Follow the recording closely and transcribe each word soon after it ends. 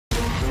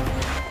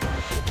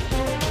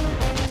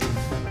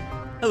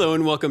Hello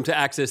and welcome to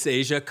Access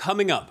Asia.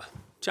 Coming up,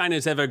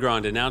 China's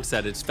Evergrande announced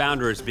that its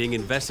founder is being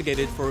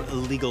investigated for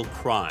illegal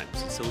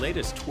crimes. It's the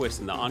latest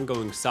twist in the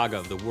ongoing saga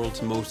of the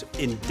world's most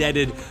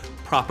indebted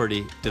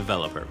property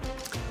developer.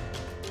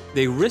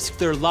 They risk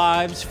their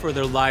lives for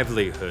their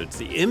livelihoods.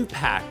 The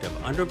impact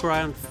of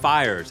underground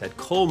fires at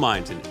coal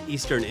mines in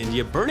eastern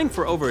India, burning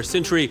for over a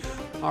century,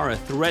 are a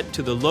threat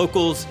to the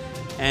locals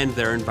and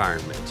their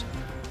environment.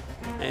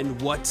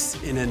 And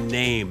what's in a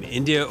name?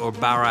 India or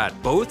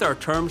Bharat? Both are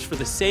terms for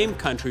the same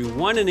country,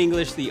 one in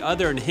English, the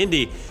other in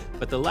Hindi,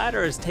 but the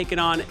latter has taken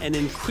on an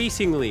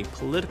increasingly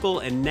political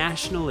and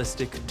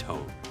nationalistic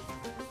tone.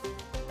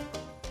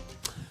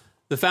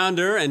 The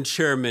founder and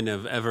chairman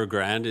of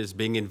Evergrande is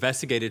being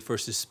investigated for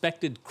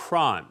suspected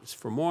crimes.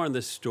 For more on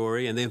this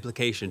story and the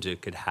implications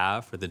it could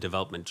have for the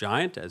development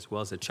giant, as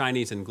well as the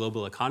Chinese and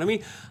global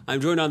economy,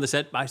 I'm joined on the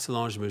set by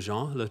Solange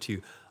Moujon. Hello to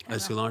you,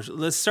 Solange.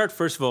 Let's start,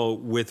 first of all,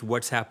 with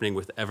what's happening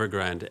with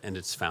Evergrande and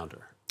its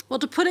founder. Well,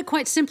 to put it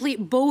quite simply,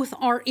 both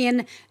are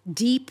in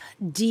deep,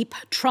 deep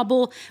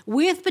trouble,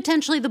 with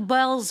potentially the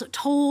bells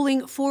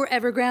tolling for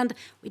Evergrande.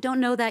 We don't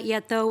know that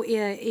yet, though.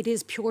 It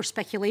is pure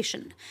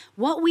speculation.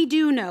 What we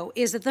do know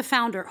is that the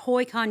founder,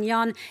 Hui Ka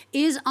Yan,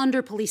 is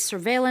under police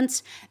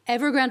surveillance.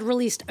 Evergrande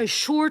released a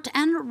short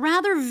and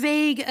rather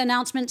vague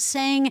announcement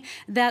saying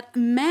that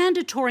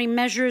mandatory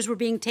measures were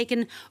being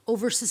taken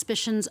over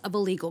suspicions of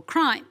illegal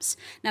crimes.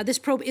 Now, this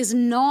probe is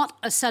not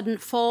a sudden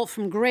fall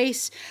from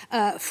grace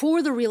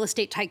for the real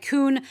estate tycoon,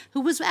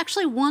 who was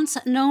actually once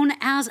known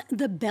as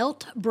the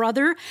Belt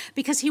Brother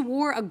because he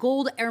wore a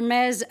gold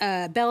Hermes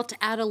belt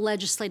at a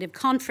legislative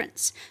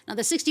conference. Now,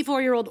 the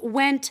 64-year-old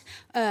went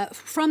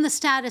from the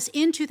status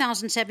in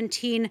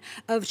 2017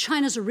 of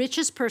China's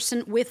richest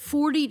person with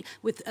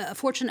a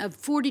fortune of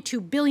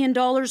 $42 billion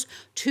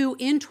to,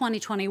 in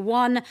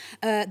 2021,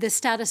 the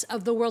status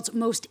of the world's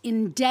most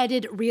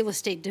indebted real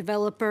estate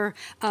developer.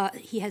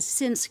 He has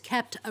since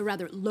kept a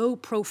rather low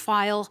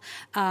profile,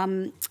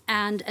 and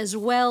as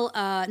well,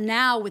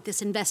 now with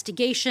this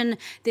investigation,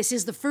 this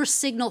is the first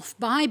signal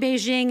by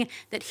Beijing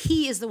that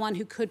he is the one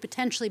who could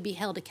potentially be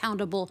held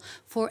accountable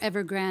for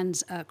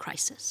Evergrande's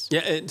crisis. Yeah,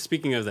 and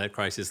speaking of that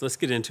crisis, let's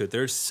get into it.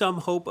 There's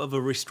some hope of a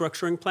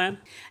restructuring plan?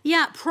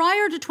 Yeah,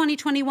 prior to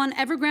 2021,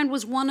 Evergrande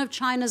was one of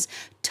China's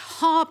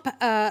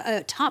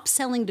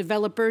top-selling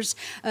developers,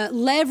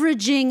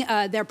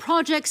 leveraging their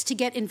projects to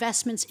get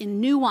investments in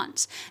new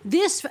ones.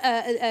 This,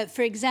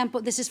 for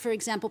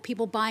example,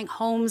 people buying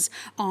homes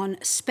on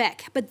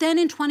spec. But then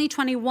in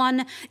 2021,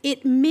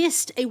 it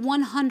missed a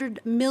 $100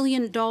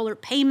 million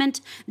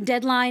payment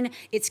deadline.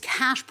 Its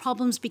cash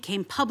problems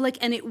became public,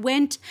 and it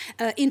went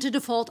into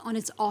default on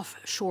its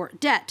offshore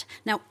debt.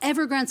 Now,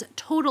 Evergrande's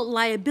total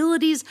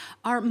liabilities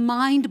are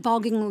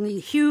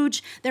mind-bogglingly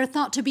huge. They're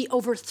thought to be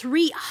over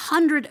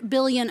 $300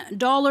 billion.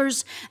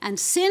 And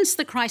since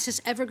the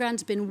crisis,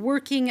 Evergrande's been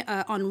working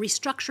on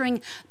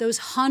restructuring those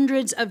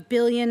hundreds of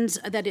billions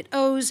that it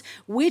owes,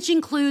 which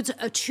includes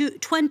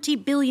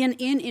 $20 billion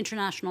in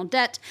international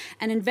debt.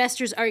 And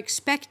investors are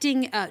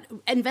expecting,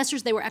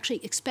 they were actually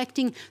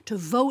expecting to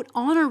vote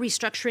on a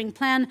restructuring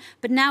plan,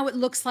 but now it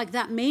looks like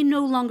that may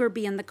no longer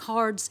be in the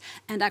cards,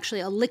 and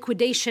actually a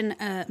liquidation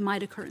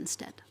might occur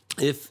instead.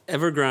 If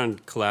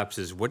Evergrande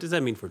collapses, what does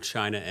that mean for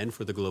China and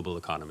for the global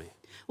economy?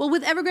 Well,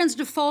 with Evergrande's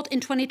default in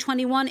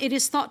 2021, it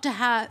was thought to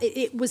have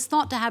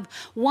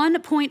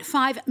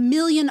 1.5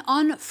 million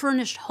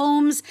unfurnished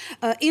homes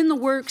in the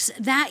works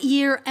that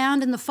year,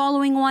 and in the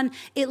following one,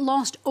 it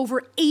lost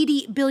over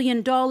 $80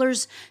 billion.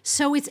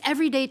 So it's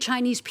everyday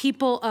Chinese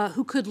people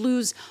who could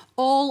lose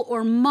all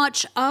or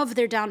much of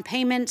their down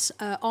payments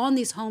on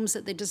these homes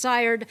that they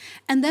desired.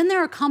 And then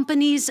there are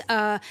companies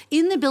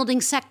in the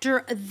building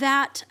sector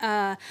that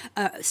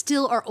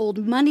still are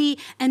old money,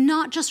 and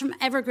not just from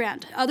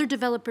Evergrande. Other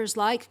developers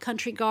like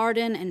Country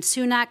Garden and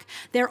Sunac,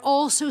 they're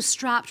also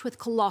strapped with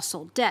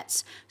colossal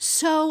debts.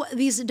 So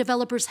these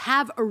developers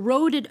have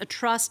eroded a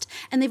trust,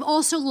 and they've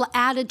also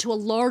added to a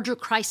larger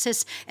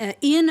crisis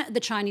in the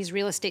Chinese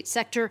real estate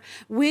sector,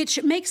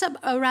 which makes up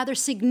a rather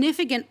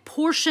significant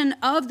portion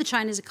of the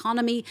Chinese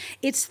economy.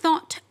 It's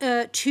thought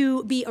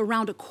to be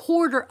around a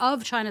quarter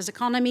of China's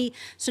economy.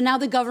 So now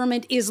the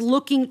government is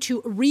looking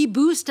to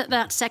reboost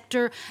that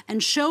sector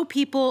and show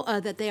people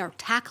that they are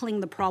tackling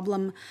the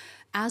problem.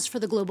 As for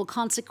the global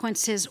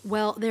consequences,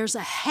 well, there's a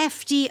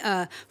hefty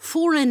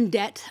foreign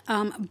debt,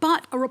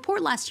 but a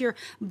report last year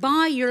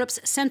by Europe's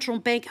central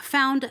bank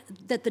found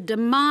that the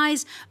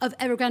demise of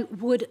Evergrande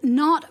would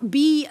not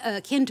be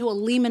akin to a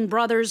Lehman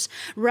Brothers.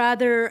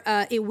 Rather,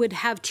 it would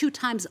have 2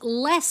 times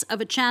less of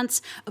a chance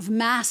of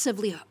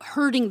massively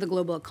hurting the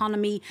global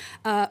economy.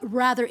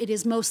 Rather, it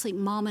is mostly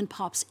mom and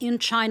pops in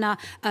China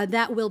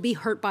that will be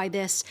hurt by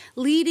this,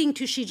 leading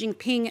to Xi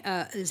Jinping,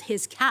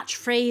 his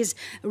catchphrase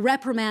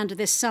reprimand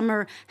this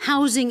summer: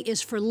 housing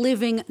is for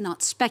living,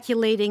 not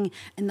speculating,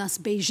 and thus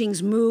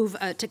Beijing's move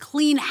to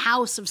clean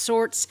house of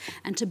sorts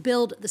and to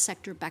build the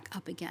sector back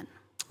up again.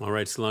 All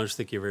right, Solange,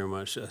 thank you very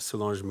much.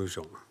 Solange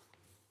Moujon.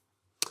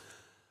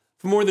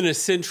 For more than a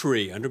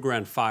century,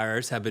 underground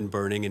fires have been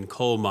burning in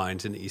coal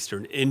mines in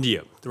eastern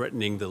India,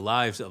 threatening the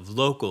lives of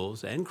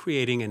locals and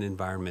creating an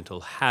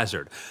environmental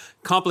hazard.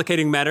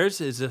 Complicating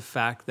matters is the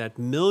fact that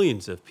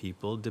millions of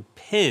people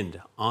depend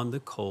on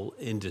the coal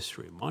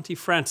industry. Monty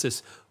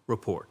Francis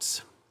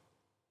reports.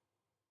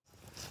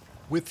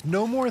 With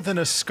no more than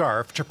a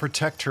scarf to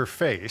protect her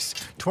face,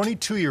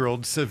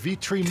 22-year-old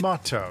Savitri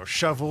Mato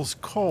shovels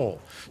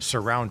coal,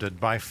 surrounded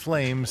by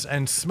flames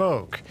and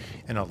smoke,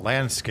 in a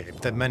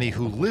landscape that many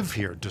who live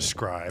here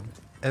describe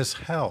as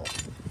hell.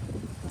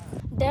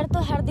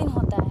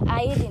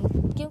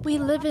 We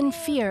live in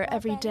fear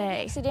every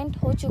day.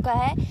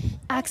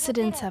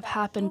 Accidents have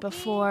happened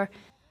before,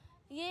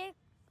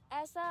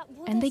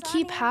 and they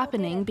keep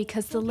happening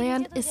because the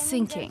land is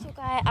sinking.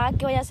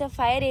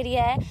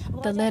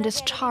 The land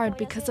is charred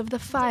because of the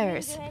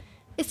fires.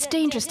 It's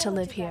dangerous to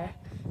live here.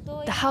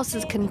 The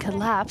houses can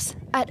collapse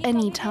at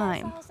any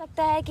time.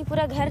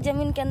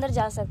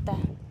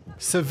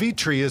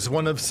 Savitri is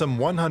one of some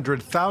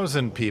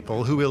 100,000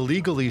 people who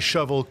illegally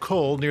shovel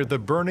coal near the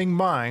burning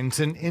mines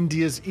in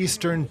India's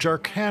eastern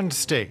Jharkhand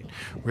state,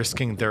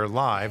 risking their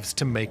lives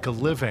to make a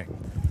living.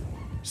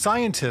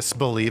 Scientists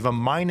believe a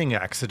mining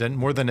accident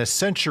more than a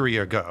century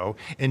ago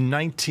in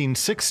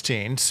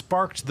 1916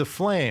 sparked the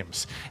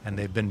flames, and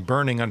they've been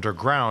burning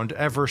underground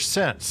ever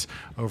since,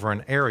 over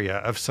an area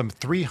of some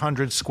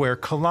 300 square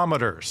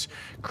kilometers,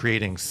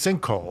 creating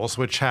sinkholes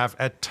which have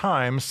at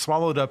times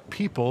swallowed up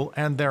people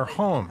and their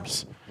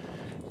homes.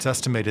 It's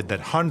estimated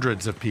that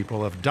hundreds of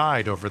people have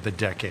died over the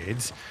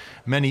decades.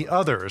 Many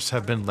others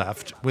have been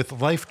left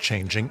with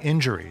life-changing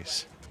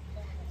injuries.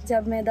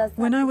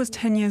 When I was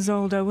 10 years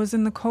old, I was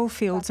in the coal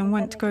fields and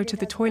went to go to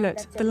the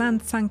toilet. The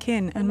land sank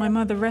in and my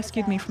mother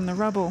rescued me from the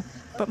rubble,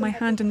 but my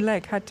hand and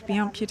leg had to be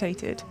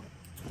amputated.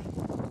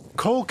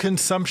 Coal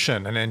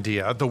consumption in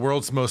India, the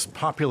world's most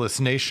populous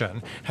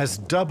nation, has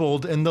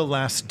doubled in the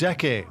last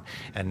decade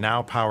and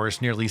now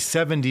powers nearly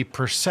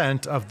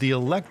 70% of the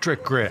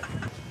electric grid.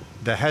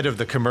 The head of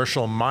the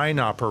commercial mine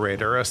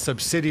operator, a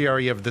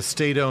subsidiary of the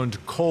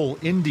state-owned Coal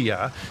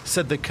India,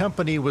 said the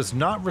company was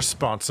not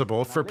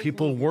responsible for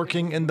people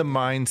working in the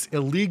mines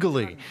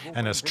illegally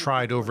and has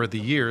tried over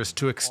the years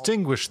to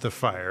extinguish the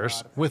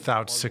fires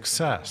without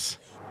success.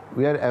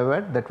 We are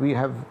aware that we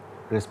have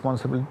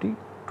responsibility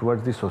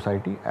towards the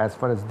society as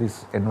far as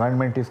this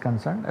environment is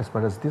concerned, as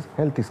far as this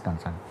health is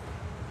concerned.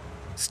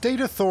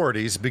 State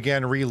authorities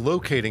began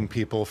relocating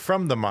people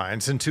from the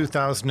mines in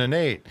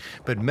 2008,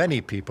 but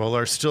many people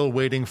are still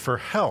waiting for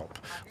help,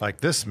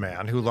 like this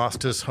man who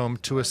lost his home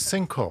to a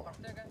sinkhole.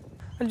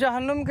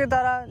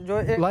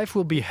 Life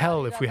will be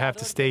hell if we have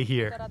to stay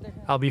here.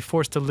 I'll be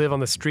forced to live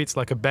on the streets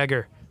like a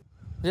beggar.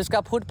 This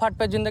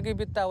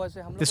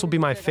will be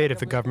my fate if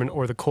the government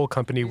or the coal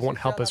company won't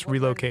help us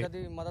relocate.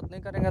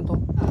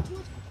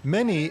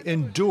 Many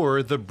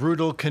endure the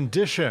brutal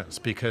conditions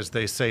because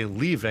they say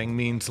leaving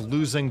means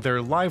losing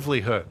their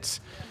livelihoods.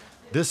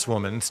 This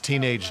woman's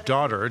teenage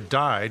daughter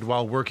died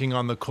while working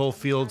on the coal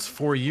fields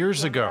 4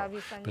 years ago,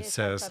 but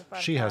says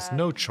she has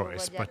no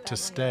choice but to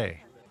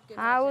stay.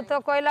 When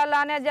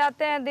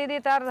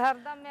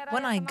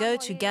I go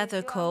to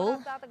gather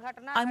coal,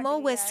 I'm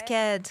always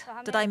scared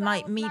that I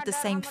might meet the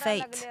same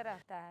fate.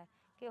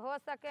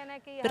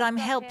 But I'm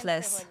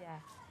helpless.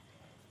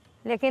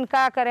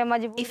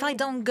 If I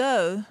don't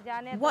go,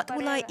 what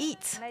will I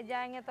eat?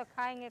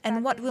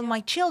 And what will my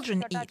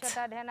children eat?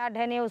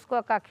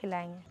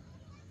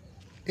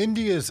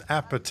 India's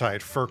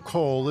appetite for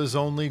coal is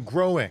only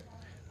growing.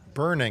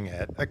 Burning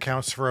it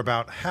accounts for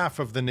about half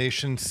of the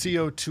nation's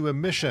CO2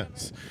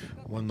 emissions.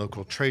 One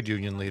local trade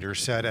union leader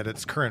said at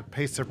its current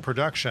pace of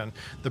production,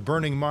 the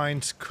burning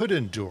mines could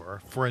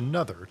endure for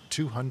another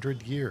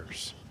 200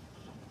 years.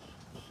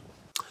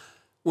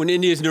 When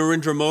India's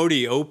Narendra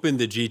Modi opened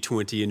the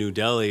G20 in New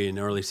Delhi in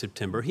early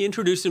September, he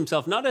introduced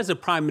himself not as a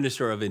Prime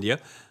Minister of India,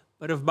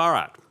 but of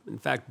Bharat. In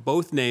fact,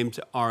 both names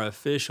are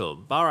official.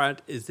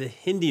 Bharat is the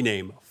Hindi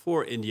name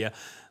for India,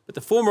 but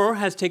the former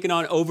has taken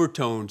on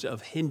overtones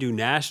of Hindu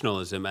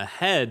nationalism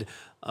ahead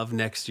of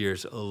next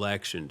year's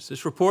elections.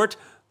 This report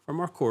from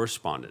our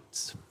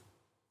correspondents.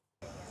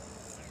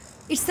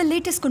 It's the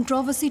latest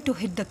controversy to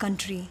hit the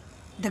country.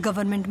 The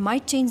government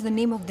might change the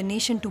name of the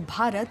nation to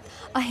Bharat,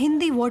 a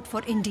Hindi word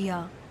for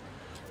India.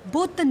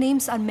 Both the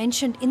names are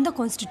mentioned in the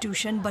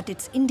constitution, but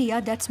it's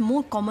India that's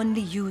more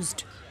commonly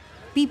used.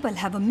 People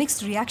have a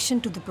mixed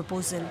reaction to the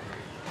proposal.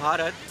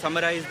 Bharat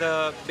summarizes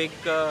the big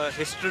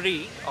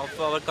history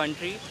of our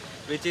country,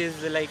 which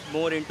is like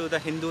more into the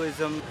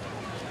Hinduism.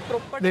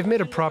 They've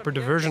made a proper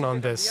diversion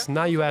on this.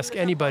 Now you ask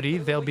anybody,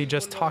 they'll be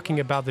just talking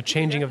about the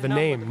changing of the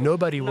name.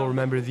 Nobody will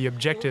remember the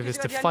objective is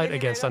to fight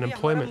against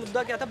unemployment.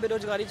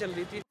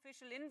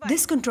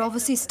 This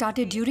controversy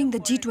started during the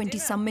G20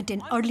 summit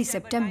in early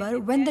September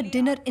when the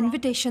dinner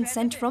invitation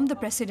sent from the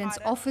president's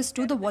office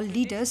to the world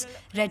leaders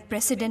read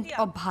President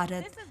of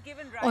Bharat.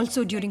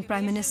 Also during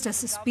Prime Minister's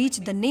speech,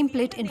 the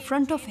nameplate in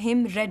front of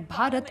him read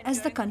Bharat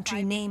as the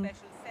country name.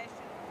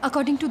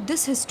 According to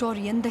this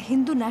historian, the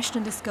Hindu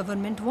nationalist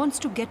government wants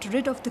to get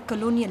rid of the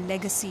colonial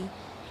legacy.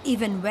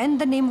 even when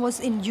the name was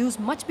in use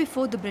much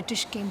before the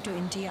British came to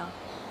India.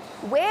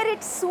 Where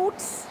it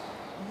suits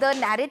the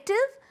narrative,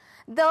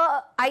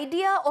 the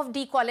idea of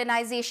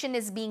decolonization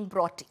is being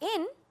brought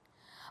in,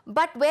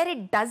 but where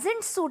it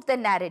doesn't suit the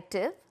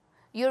narrative,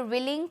 you're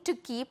willing to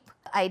keep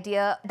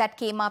idea that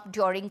came up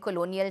during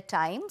colonial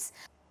times.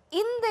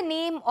 In the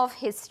name of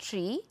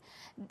history,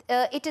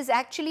 it is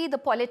actually the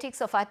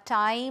politics of our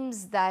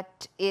times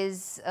that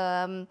is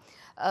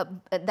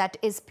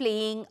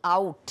playing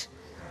out.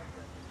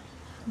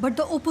 But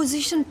the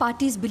opposition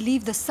parties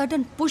believe the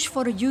sudden push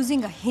for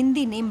using a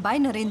Hindi name by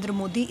Narendra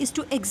Modi is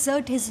to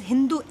exert his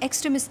Hindu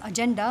extremist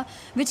agenda,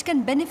 which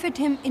can benefit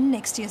him in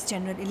next year's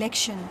general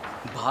election.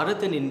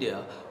 Bharat and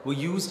India were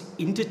used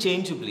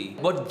interchangeably.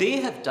 What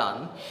they have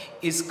done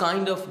is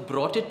kind of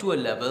brought it to a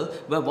level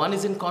where one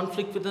is in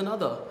conflict with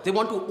another. They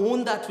want to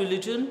own that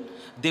religion,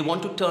 they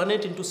want to turn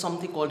it into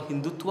something called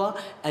Hindutva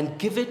and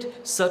give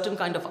it certain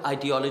kind of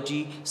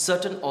ideology,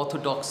 certain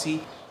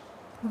orthodoxy.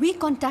 We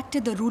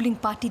contacted the ruling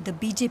party, the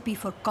BJP,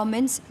 for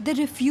comments. They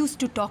refused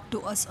to talk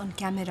to us on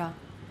camera.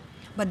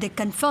 But they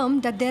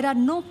confirmed that there are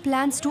no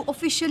plans to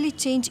officially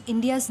change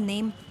India's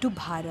name to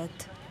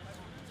Bharat.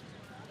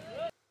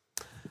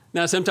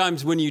 Now,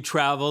 sometimes when you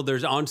travel,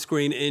 there's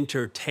on-screen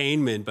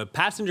entertainment, but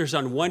passengers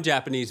on one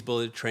Japanese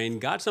bullet train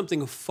got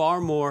something far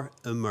more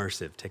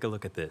immersive. Take a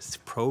look at this.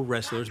 Pro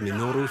wrestlers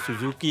Minoru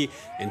Suzuki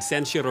and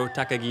Senshiro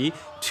Takagi,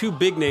 two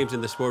big names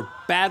in the sport,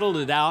 battled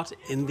it out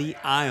in the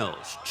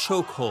aisles,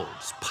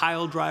 chokeholds,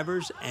 pile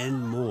drivers,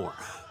 and more.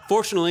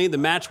 Fortunately, the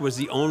match was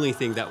the only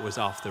thing that was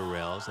off the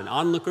rails, and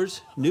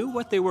onlookers knew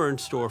what they were in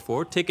store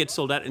for. Tickets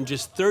sold out in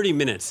just 30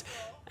 minutes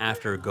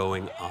after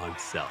going on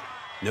sale.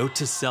 Note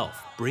to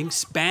self, bring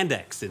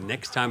spandex the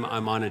next time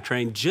I'm on a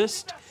train,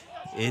 just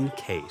in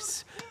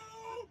case.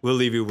 We'll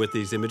leave you with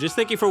these images.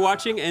 Thank you for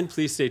watching, and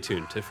please stay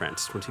tuned to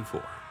France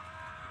 24.